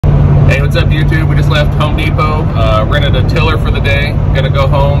Hey, what's up YouTube? We just left Home Depot, rented a tiller for the day. Gonna go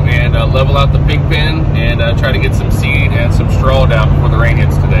home and level out the pig pen and try to get some seed and some straw down before the rain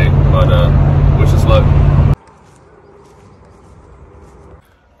hits today. But wish us luck.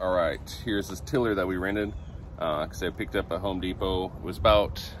 Alright, here's this tiller that we rented. Like I said, picked up at Home Depot. It was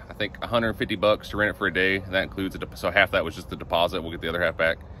about, I think, 150 bucks to rent it for a day. That includes it, so half that was just the deposit. We'll get the other half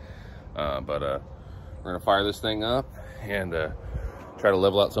back. We're gonna fire this thing up and try to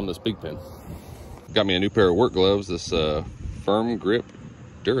level out some of this pig pen. Got me a new pair of work gloves, this Firm Grip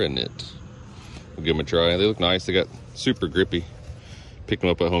Duraknit. We'll give them a try. They look nice. They got super grippy. Picked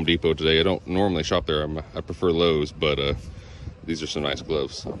them up at Home Depot today. I don't normally shop there. I prefer Lowe's, but these are some nice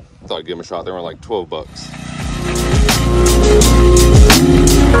gloves. So I thought I'd give them a shot. They were like 12 bucks.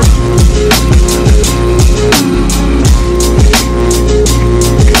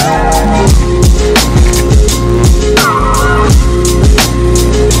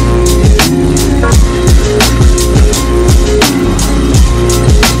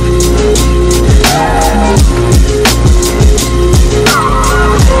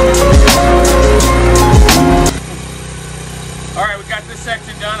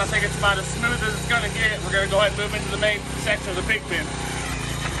 Section done. I think it's about as smooth as it's going to get. We're going to go ahead and move into the main section of the pig pen.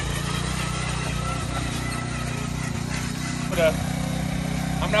 But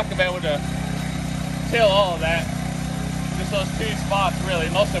I'm not going to be able to till all of that. Just those two spots, really.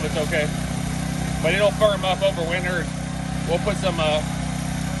 Most of it's okay. But it'll firm up over winter. We'll put some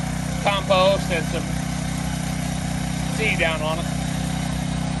compost and some seed down on it.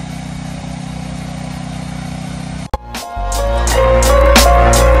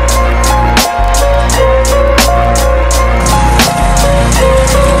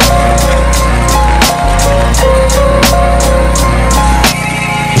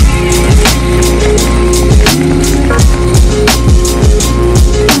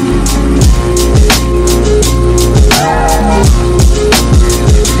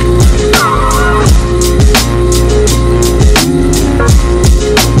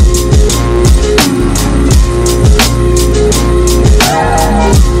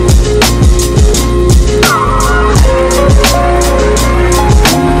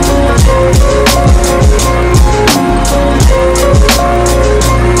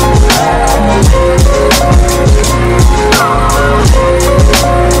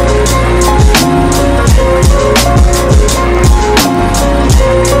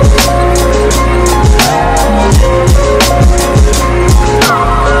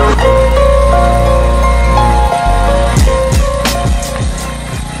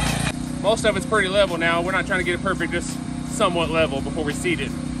 Most of it's pretty level now. We're not trying to get it perfect, just somewhat level before we seed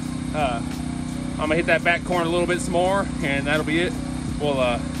it. I'm gonna hit that back corner a little bit some more, and that'll be it. We'll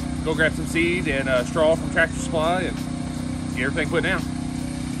go grab some seed and straw from Tractor Supply and get everything put down.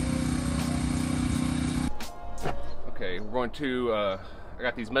 Okay, we're going to, I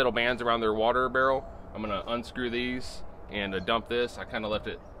got these metal bands around their water barrel. I'm gonna unscrew these and dump this. I kind of left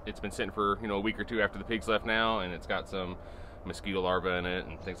it, it's been sitting for, you know, a week or two after the pigs left now, and it's got some mosquito larvae in it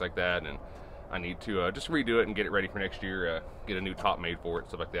and things like that, and I need to just redo it and get it ready for next year, get a new top made for it,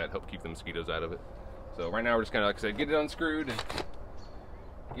 stuff like that, help keep the mosquitoes out of it. So right now we're just kind of, like I said, get it unscrewed and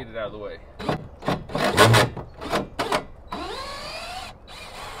get it out of the way.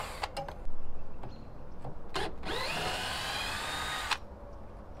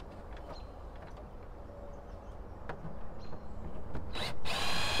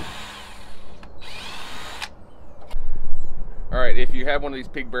 Alright, if you have one of these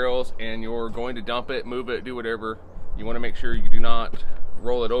pig barrels and you're going to dump it, move it, do whatever, you want to make sure you do not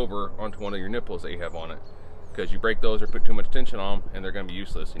roll it over onto one of your nipples that you have on it, because you break those or put too much tension on them and they're going to be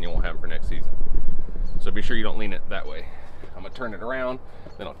useless and you won't have them for next season. So be sure you don't lean it that way. I'm going to turn it around,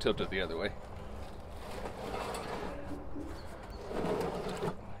 then I'll tilt it the other way.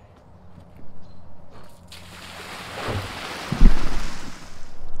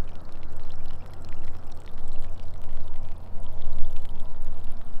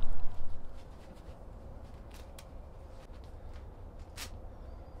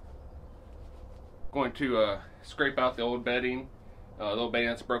 Going to scrape out the old bedding, the old bedding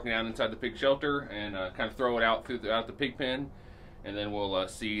that's broken down inside the pig shelter, and kind of throw it out throughout the pig pen, and then we'll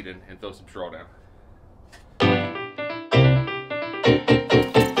seed and throw some straw down.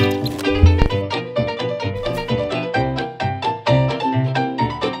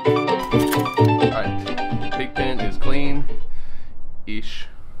 Alright, pig pen is clean-ish,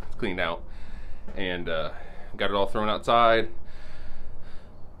 it's cleaned out, and got it all thrown outside.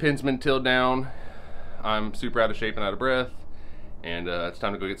 Pen's been tilled down. I'm super out of shape and out of breath, and it's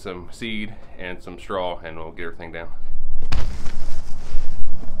time to go get some seed and some straw, and we'll get everything down.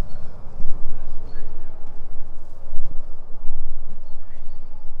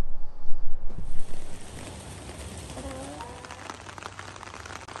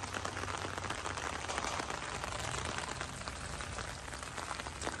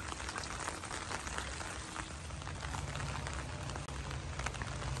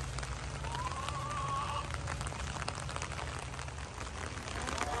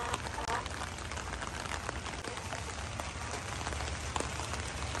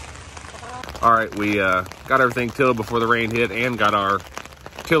 All right, we got everything tilled before the rain hit and got our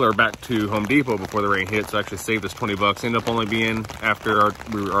tiller back to Home Depot before the rain hit, so actually saved us 20 bucks. Ended up only being, after our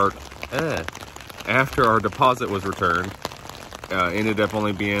deposit was returned, ended up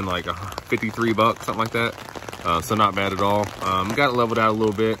only being like 53 bucks, something like that. So not bad at all. Got it leveled out a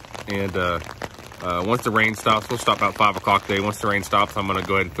little bit, and once the rain stops, we'll stop about 5 o'clock today. Once the rain stops, I'm gonna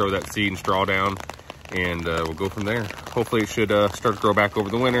go ahead and throw that seed and straw down, and we'll go from there. Hopefully it should start to grow back over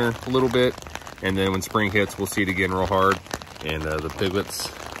the winter a little bit, and then when spring hits, we'll seed again real hard, and the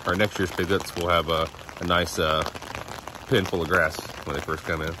piglets, our next year's piglets, will have a nice pen full of grass when they first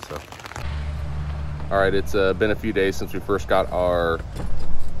come in. So, all right, it's been a few days since we first got our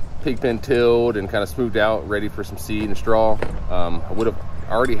pig pen tilled and kind of smoothed out, ready for some seed and straw. I would have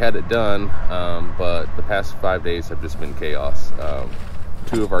already had it done, but the past 5 days have just been chaos.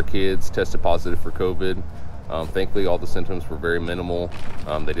 2 of our kids tested positive for COVID. Thankfully, all the symptoms were very minimal.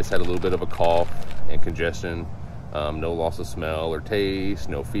 They just had a little bit of a cough and congestion. No loss of smell or taste,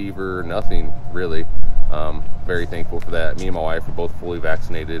 no fever, nothing really. Very thankful for that. Me and my wife are both fully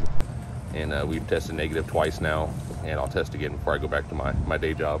vaccinated, and we've tested negative twice now, and I'll test again before I go back to my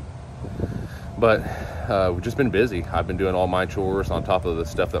day job. But we've just been busy. I've been doing all my chores on top of the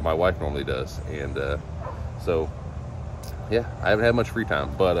stuff that my wife normally does, and so yeah, I haven't had much free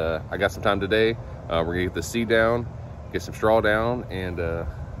time, but I got some time today. We're gonna get the seed down, get some straw down, and yeah,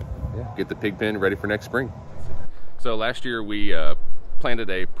 get the pig pen ready for next spring. So last year we planted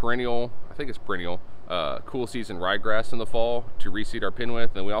a perennial, I think it's perennial, cool season ryegrass in the fall to reseed our pen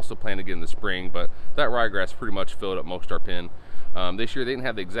with, and we also planted again in the spring, but that ryegrass pretty much filled up most of our pen. This year they didn't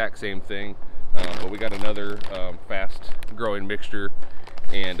have the exact same thing, but we got another fast growing mixture,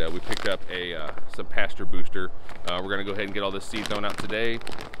 and we picked up some pasture booster. We're gonna go ahead and get all this seed thrown out today,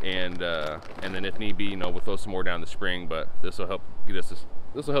 and then if need be, you know, we'll throw some more down in the spring, but this will help get us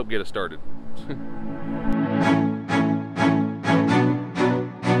started.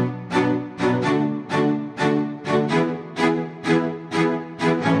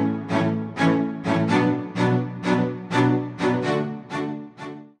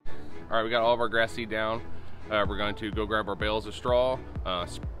 All right, we got all of our grass seed down. We're going to go grab our bales of straw,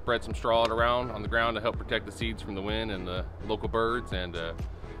 spread some straw around on the ground to help protect the seeds from the wind and the local birds, and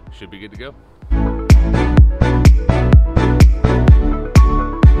should be good to go.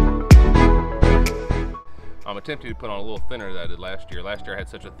 I'm attempting to put on a little thinner than I did last year. Last year I had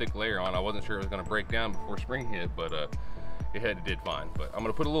such a thick layer on, I wasn't sure it was going to break down before spring hit, but it did fine. But I'm going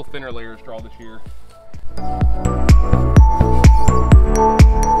to put a little thinner layer of straw this year.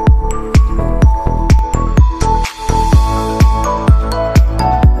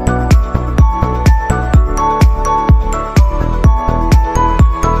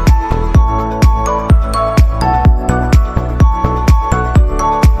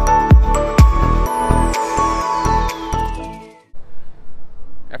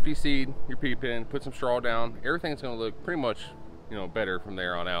 After you seed your pea pen, put some straw down, everything's going to look pretty much, you know, better from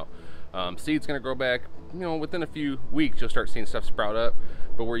there on out. Seed's going to grow back, you know, within a few weeks you'll start seeing stuff sprout up,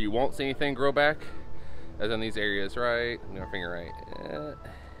 but where you won't see anything grow back, as in these areas, right, my finger right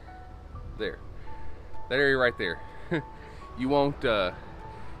there, that area right there, you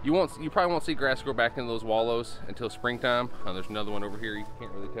probably won't see grass grow back into those wallows until springtime. There's another one over here, you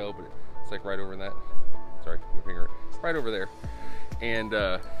can't really tell, but it's like right over in that, sorry, your finger right over there. And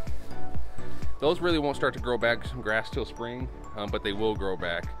those really won't start to grow back some grass till spring, but they will grow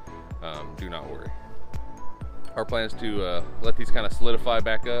back. Do not worry. Our plan is to let these kind of solidify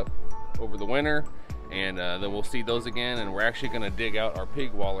back up over the winter, and then we'll seed those again, and we're actually going to dig out our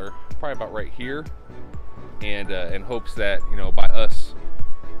pig waller probably about right here, and in hopes that, you know, by us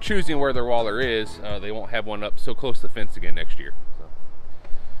choosing where their waller is, they won't have one up so close to the fence again next year. So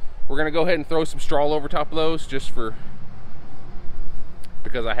we're going to go ahead and throw some straw over top of those just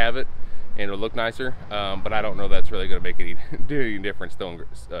because I have it and it'll look nicer, but I don't know that's really going to make any difference.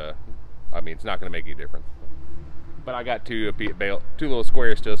 I mean, it's not going to make any difference. But I got two little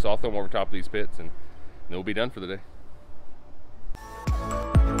squares still, so I'll throw them over top of these pits, and then we'll be done for the day.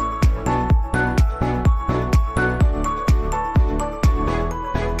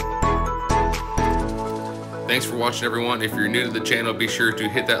 Thanks for watching, everyone. If you're new to the channel, be sure to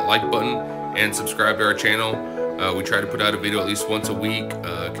hit that like button and subscribe to our channel. We try to put out a video at least once a week,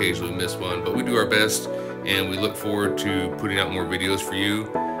 occasionally miss one, but we do our best, and we look forward to putting out more videos for you.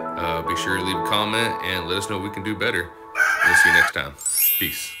 Be sure to leave a comment and let us know what we can do better. We'll see you next time.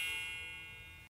 Peace.